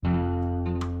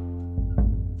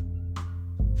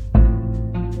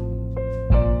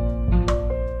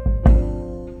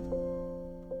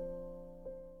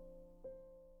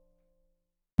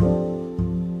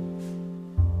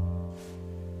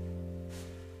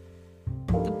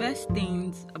The best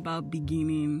things about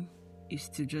beginning is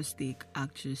to just take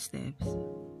actual steps.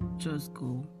 Just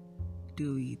go,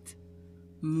 do it,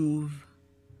 move,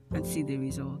 and see the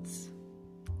results.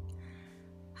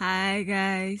 Hi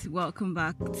guys, welcome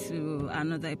back to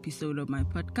another episode of my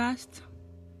podcast,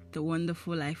 The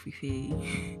Wonderful Life with Faye.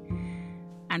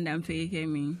 And I'm Faye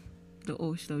Kemi, the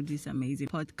host of this amazing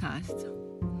podcast.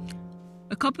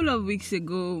 A couple of weeks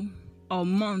ago, or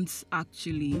months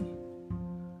actually,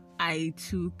 I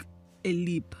took a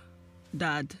leap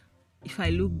that if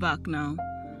I look back now,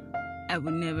 I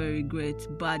would never regret.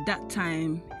 But at that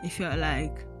time, I felt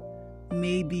like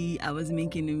maybe I was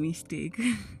making a mistake.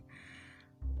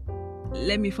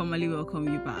 Let me formally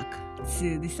welcome you back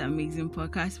to this amazing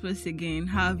podcast. Once again,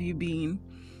 how have you been?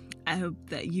 I hope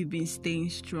that you've been staying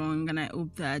strong, and I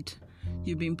hope that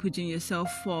you've been putting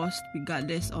yourself first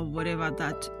regardless of whatever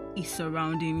that is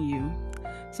surrounding you.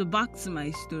 So back to my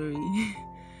story.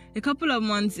 A couple of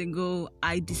months ago,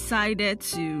 I decided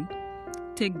to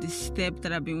take the step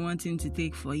that I've been wanting to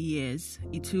take for years.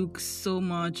 It took so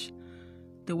much.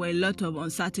 There were a lot of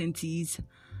uncertainties.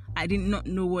 I did not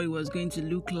know what it was going to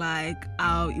look like,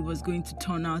 how it was going to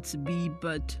turn out to be,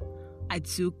 but I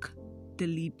took the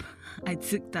leap. I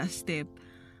took that step,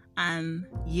 and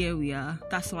here we are.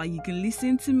 That's why you can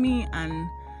listen to me, and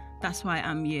that's why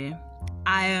I'm here.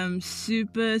 I am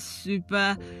super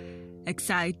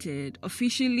excited.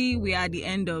 Officially, we are at the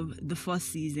end of the first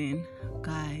season.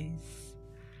 Guys,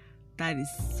 that is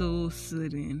so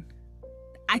sudden.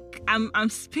 I'm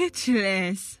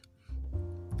speechless.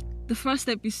 The first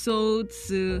episode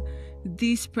to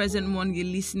this present one you're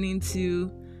listening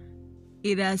to,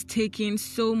 it has taken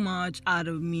so much out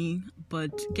of me,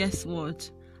 but guess what?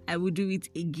 I will do it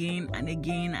again and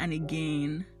again and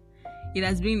again. It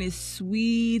has been a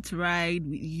sweet ride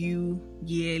with you,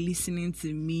 listening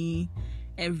to me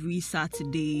every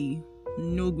Saturday.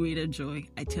 No greater joy,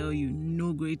 I tell you,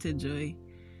 no greater joy.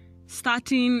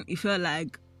 Starting, it felt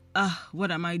like,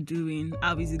 what am I doing?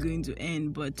 How is it going to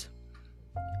end? But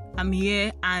I'm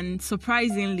here, and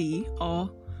surprisingly,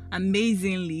 or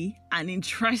amazingly, and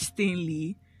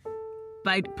interestingly,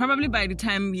 probably by the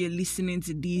time you're listening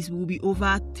to this, we'll be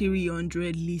over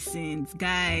 300 listens.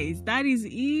 Guys, that is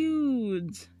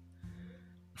huge.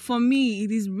 For me,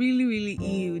 it is really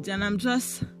huge, and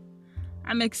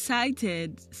I'm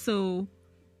excited. So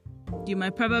you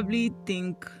might probably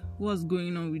think, what's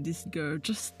going on with this girl?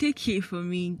 Just take it for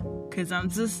me, because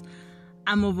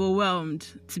I'm overwhelmed,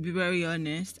 to be very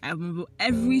honest.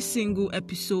 Every single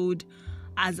episode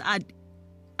has had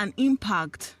an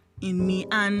impact in me,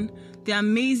 and the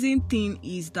amazing thing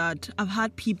is that I've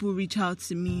had people reach out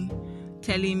to me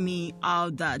telling me how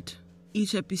that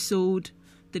each episode,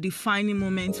 the defining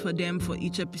moments for them for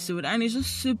each episode, and it's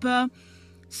just super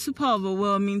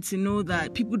overwhelming to know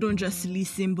that people don't just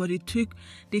listen, but they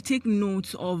take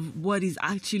notes of what is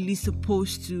actually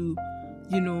supposed to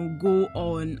go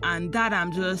on, and that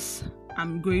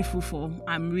I'm grateful for.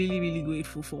 I'm really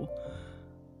grateful for.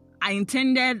 I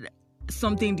intended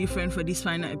something different for this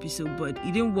final episode, but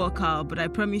it didn't work out. But I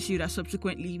promise you that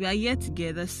subsequently we are here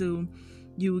together, so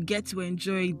you will get to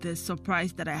enjoy the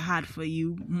surprise that I had for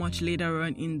you much later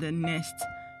on in the next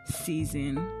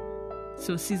season.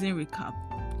 So, season recap.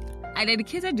 I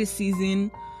dedicated this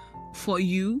season for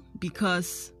you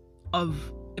because of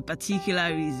a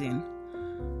particular reason.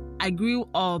 I grew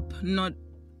up not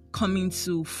coming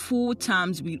to full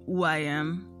terms with who I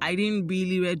am. I didn't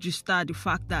really register the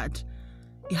fact that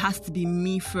it has to be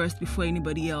me first before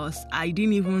anybody else. I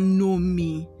didn't even know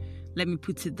me, let me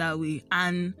put it that way.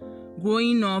 And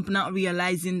growing up, not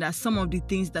realizing that some of the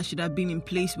things that should have been in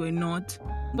place were not.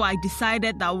 But I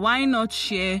decided that why not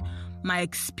share my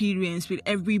experience with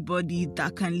everybody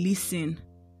that can listen?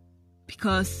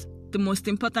 Because the most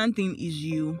important thing is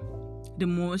you. The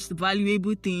most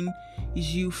valuable thing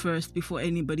is you first before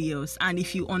anybody else. And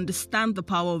if you understand the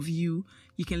power of you,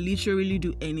 you can literally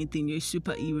do anything. You're a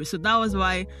superhero. So that was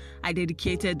why I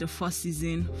dedicated the first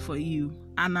season for you.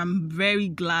 And I'm very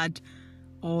glad,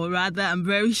 or rather, I'm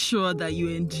very sure that you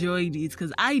enjoyed it,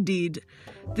 because I did.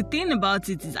 The thing about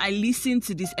it is I listened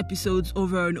to these episodes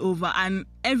over and over, and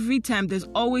every time there's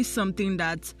always something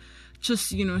that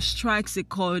just, strikes a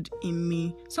chord in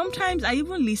me. Sometimes I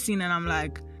even listen and I'm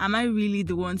like, am I really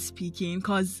the one speaking?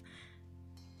 Because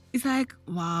it's like,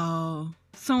 wow,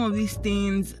 some of these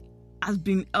things has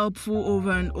been helpful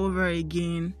over and over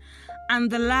again. And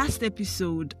the last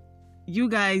episode, you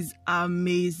guys are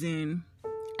amazing.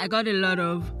 I got a lot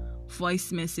of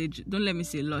voice message. Don't let me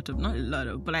say not a lot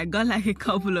of, but I got like a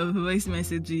couple of voice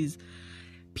messages.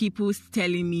 People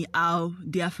telling me how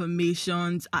the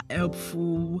affirmations are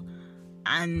helpful,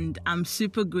 and I'm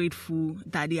super grateful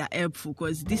that they are helpful,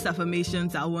 because these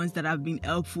affirmations are ones that have been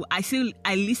helpful. I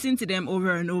listen to them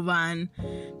over and over, and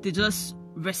they just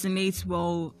resonate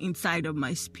well inside of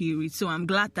my spirit. So I'm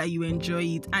glad that you enjoy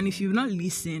it. And if you've not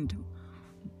listened,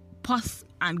 pause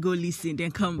and go listen,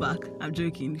 then come back. I'm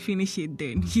joking. Finish it,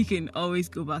 then you can always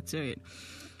go back to it.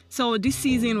 So this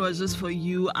season was just for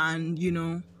you,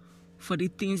 and for the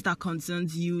things that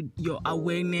concerns you, your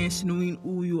awareness, knowing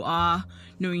who you are,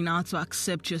 knowing how to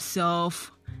accept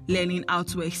yourself, learning how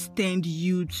to extend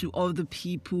you to other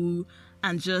people,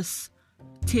 and just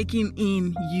taking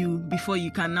in you before you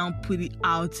can now put it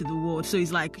out to the world. So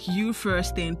it's like you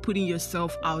first, then putting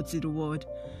yourself out to the world.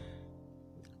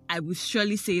 I would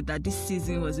surely say that this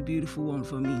season was a beautiful one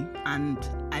for me. And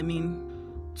I mean,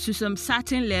 to some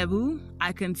certain level,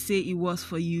 I can say it was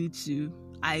for you too.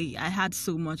 I had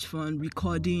so much fun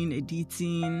recording,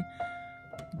 editing,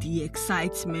 the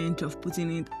excitement of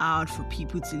putting it out for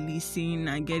people to listen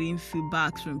and getting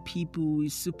feedbacks from people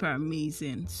is super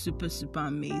amazing. Super, super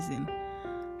amazing.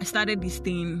 I started this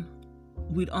thing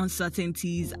with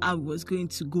uncertainties, how it was going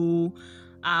to go,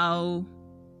 how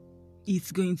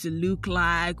it's going to look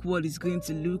like, what it's going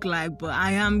to look like. But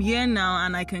I am here now,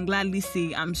 and I can gladly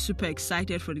say I'm super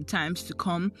excited for the times to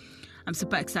come. I'm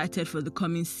super excited for the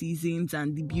coming seasons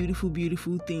and the beautiful,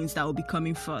 beautiful things that will be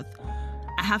coming forth.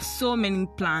 I have so many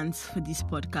plans for this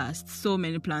podcast, so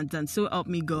many plans, and so help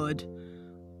me God,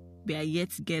 we are yet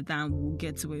together and we'll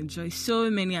get to enjoy so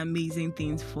many amazing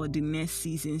things for the next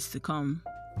seasons to come.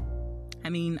 I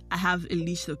mean, I have a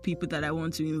list of people that I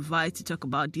want to invite to talk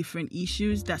about different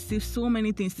issues. There's still so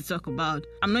many things to talk about.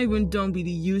 I'm not even done with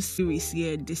the youth series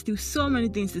yet. There's still so many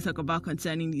things to talk about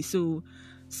concerning this.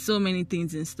 So many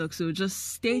things in stock. So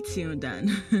just stay tuned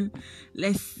and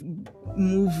let's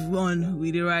move on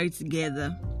with the ride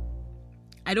together.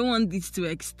 I don't want this to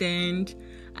extend.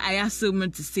 I have so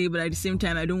much to say, but at the same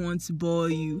time, I don't want to bore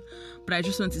you. But I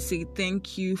just want to say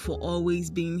thank you for always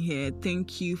being here.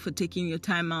 Thank you for taking your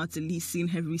time out to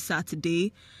listen every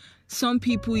Saturday. Some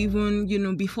people even,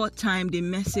 before time, they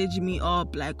message me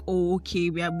up like, oh, okay,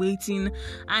 we are waiting.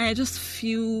 And I just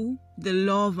feel the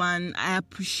love, and I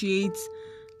appreciate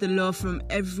the love from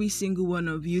every single one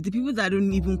of you. The people that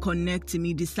don't even connect to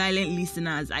me, the silent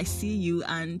listeners, I see you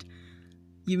and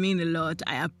you mean a lot.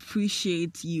 I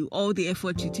appreciate you, all the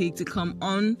effort you take to come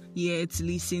on here to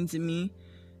listen to me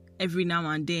every now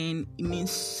and then. It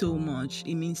means so much.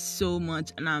 It means so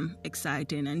much, and I'm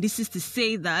excited. And this is to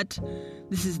say that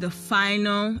this is the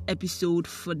final episode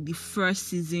for the first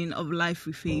season of Life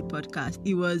with Faye podcast.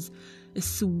 It was a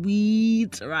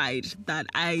sweet ride that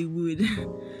I would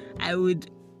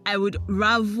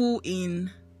ravel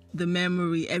in the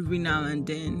memory every now and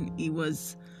then. It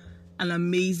was an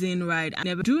amazing ride.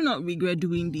 I do not regret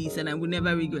doing this, and I will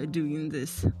never regret doing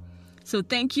this. So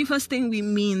thank you for staying with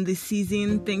me in this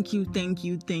season. Thank you.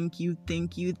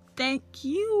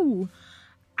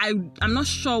 I'm not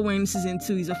sure when season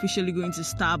 2 is officially going to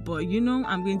start, but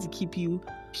I'm going to keep you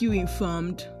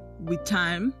informed with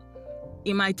time.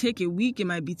 It might take a week, it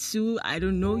might be 2, I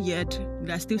don't know yet.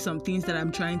 There's still some things that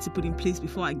I'm trying to put in place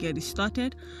before I get it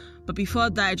started. But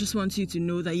before that, I just want you to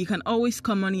know that you can always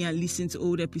come on here and listen to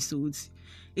old episodes.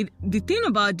 The thing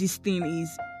about this thing is,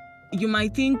 you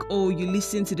might think, oh, you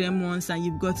listen to them once and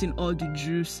you've gotten all the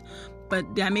juice.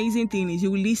 But the amazing thing is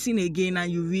you will listen again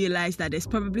and you realize that there's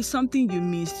probably something you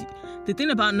missed. The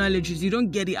thing about knowledge is you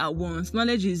don't get it at once.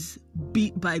 Knowledge is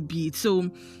beat by beat. So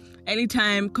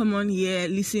anytime, come on here,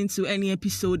 listen to any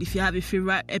episode. If you have a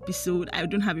favorite episode, I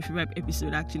don't have a favorite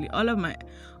episode actually. All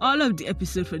of the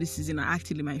episodes for this season are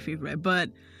actually my favorite, but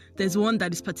there's one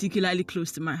that is particularly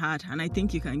close to my heart, and I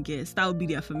think you can guess. That would be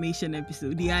the affirmation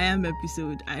episode, the I am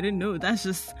episode. I don't know, that's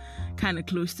just kind of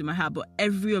close to my heart, but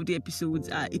every of the episodes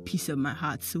are a piece of my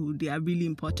heart, so they are really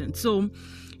important. So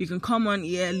you can come on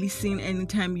here, listen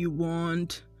anytime you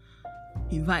want,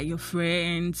 invite your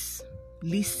friends,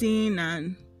 listen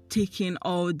and take in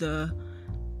all the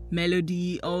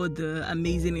melody, all the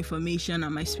amazing information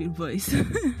and my sweet voice.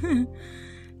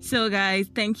 So guys,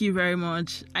 thank you very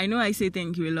much. I know I say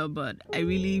thank you a lot, but I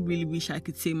really, really wish I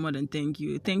could say more than thank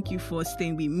you. Thank you for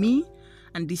staying with me,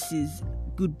 and this is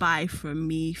goodbye from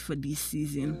me for this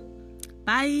season.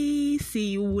 Bye.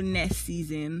 See you next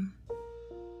season.